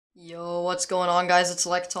Yo, what's going on, guys? It's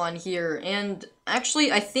Lecton here, and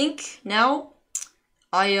actually, I think now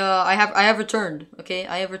I have returned. Okay,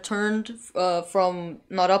 I have returned from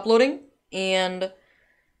not uploading, and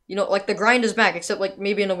like the grind is back, except like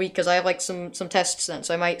maybe in a week because I have like some tests then,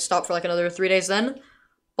 so I might stop for like another 3 days then.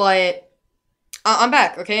 But I'm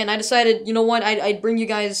back, okay, and I decided, you know what, I'd bring you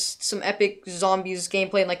guys some epic zombies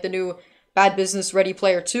gameplay in like the new Bad Business Ready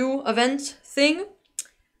Player 2 event thing.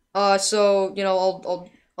 So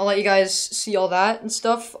I'll let you guys see all that and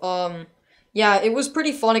stuff. Yeah, it was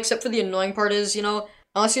pretty fun, except for the annoying part is,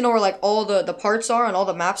 unless you know where like all the parts are on all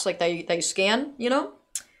the maps like that you scan, it's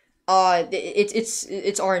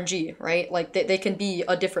RNG, right? Like they can be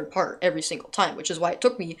a different part every single time, which is why it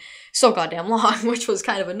took me so goddamn long, which was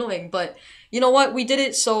kind of annoying. But you know what? We did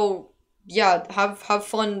it, so yeah, have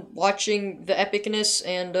fun watching the epicness,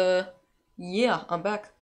 and yeah, I'm back.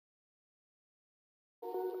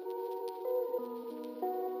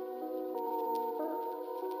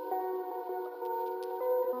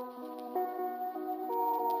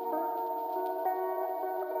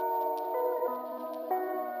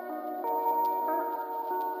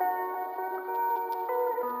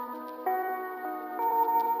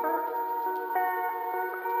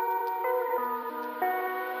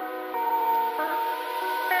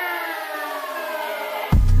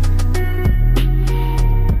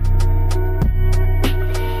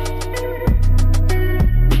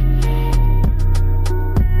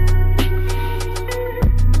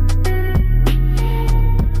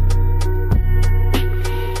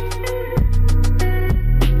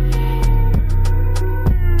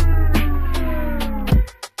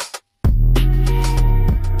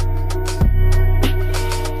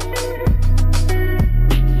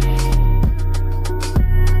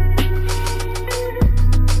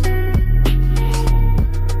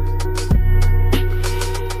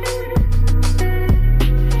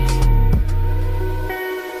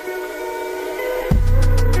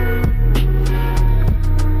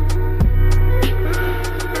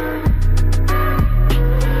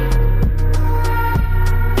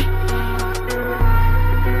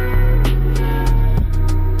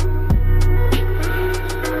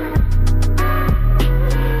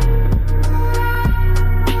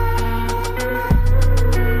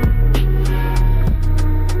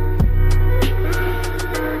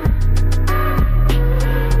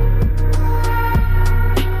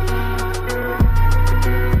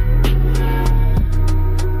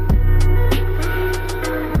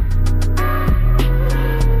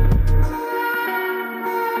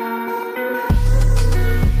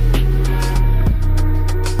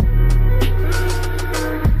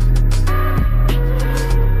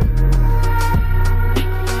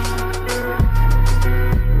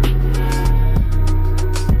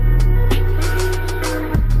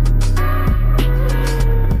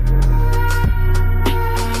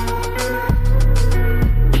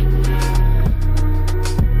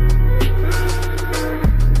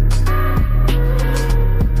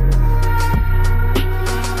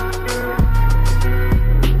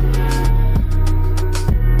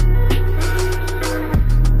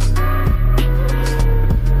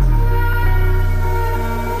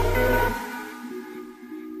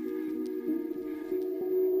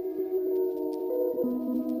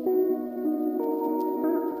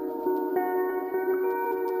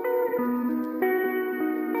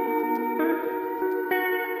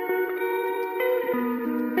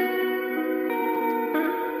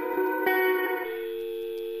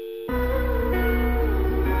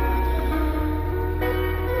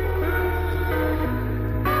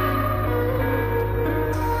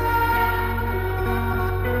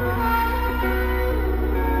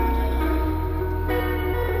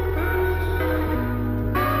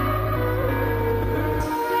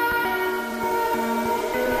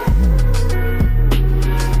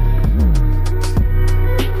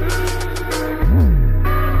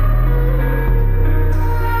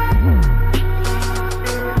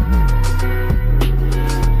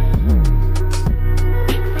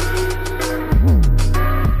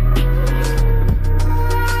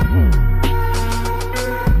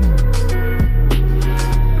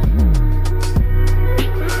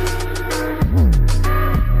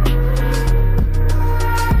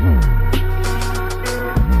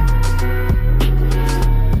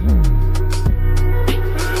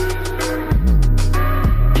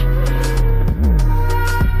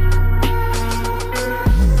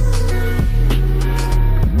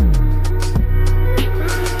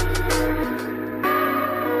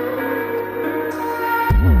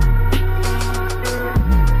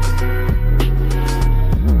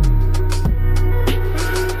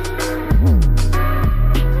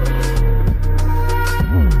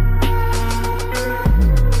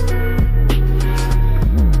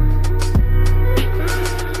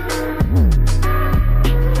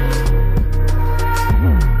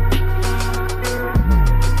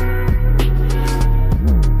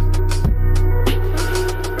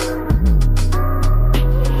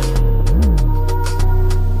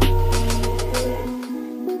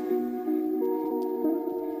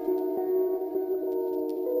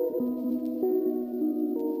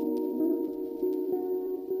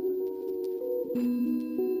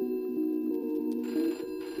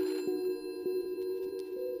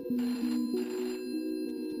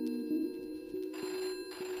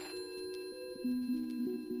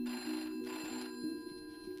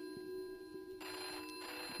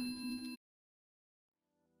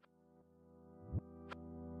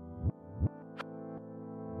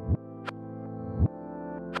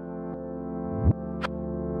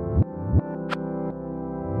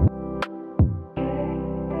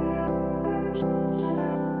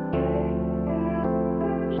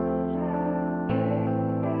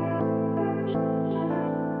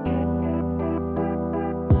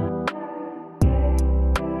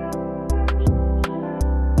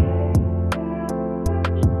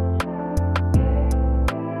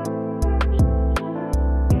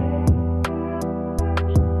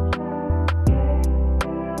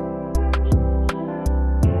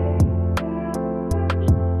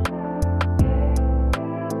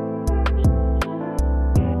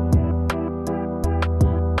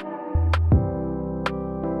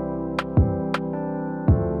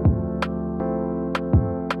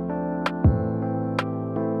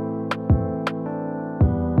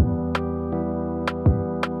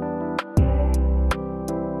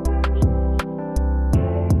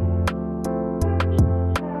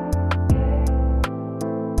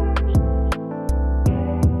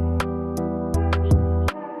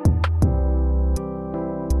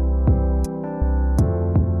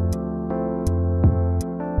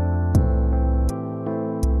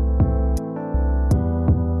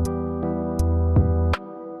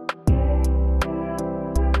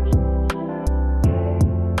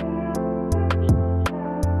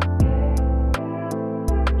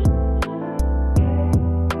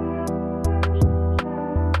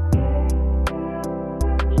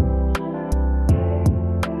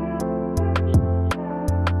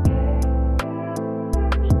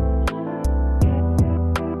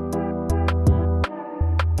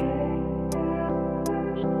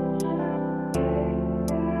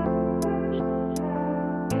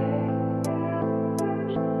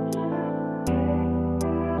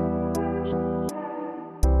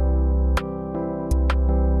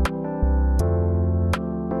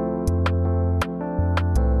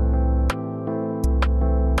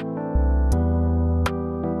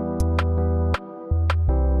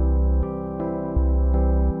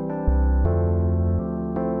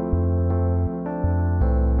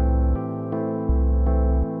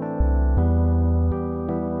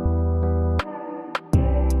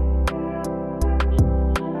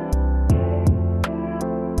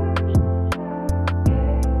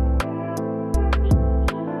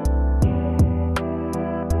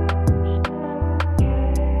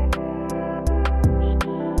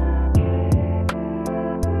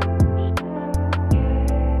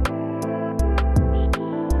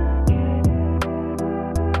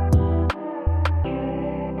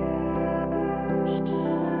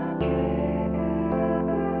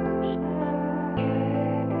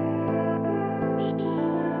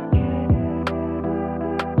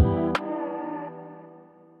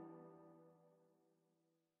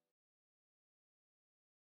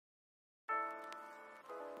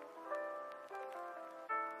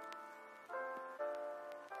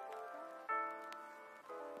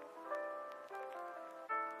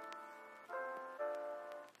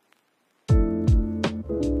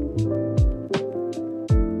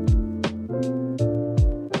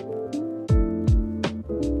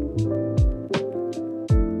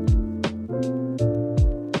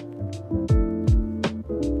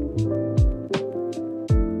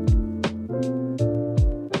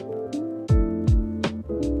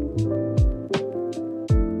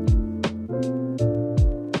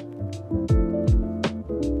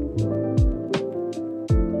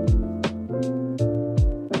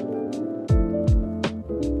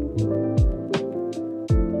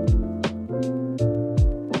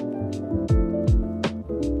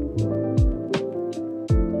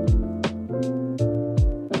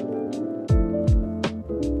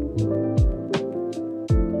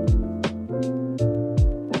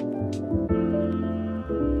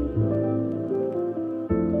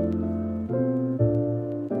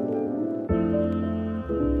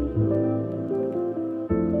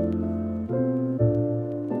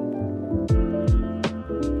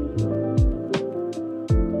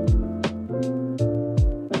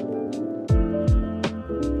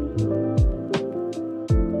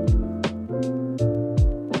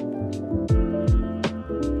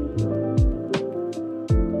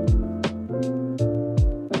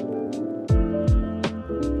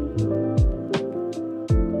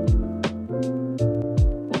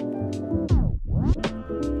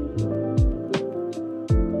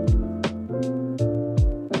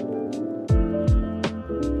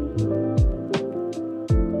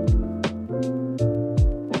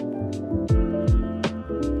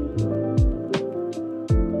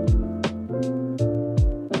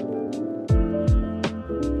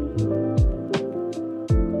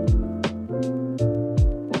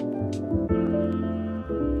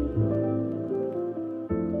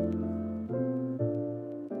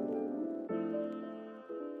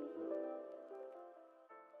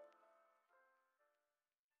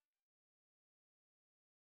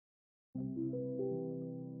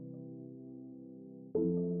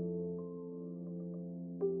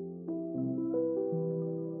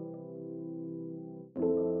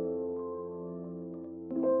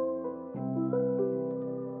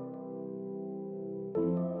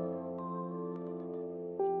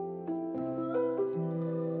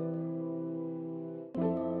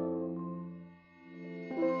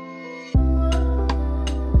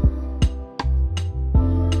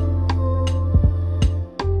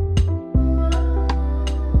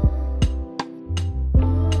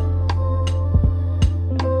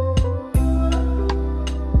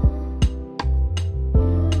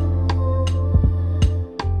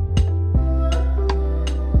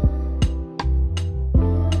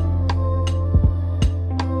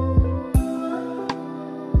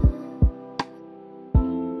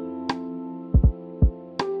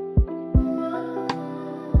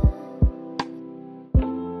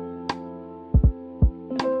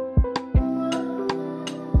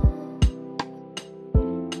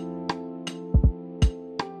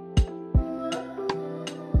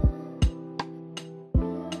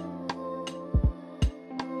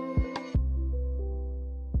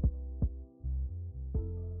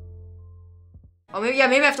 Oh, maybe, yeah,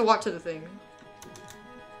 maybe I have to walk to the thing.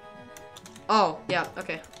 Oh, yeah,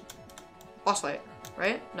 okay. Boss fight,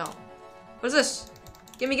 right? No. What is this?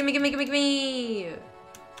 Gimme, gimme, gimme, gimme, gimme!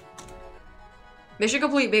 Mission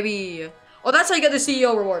complete, baby! Oh, that's how you get the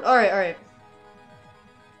CEO reward. Alright, alright.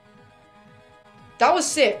 That was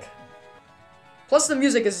sick. Plus the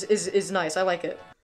music is nice, I like it.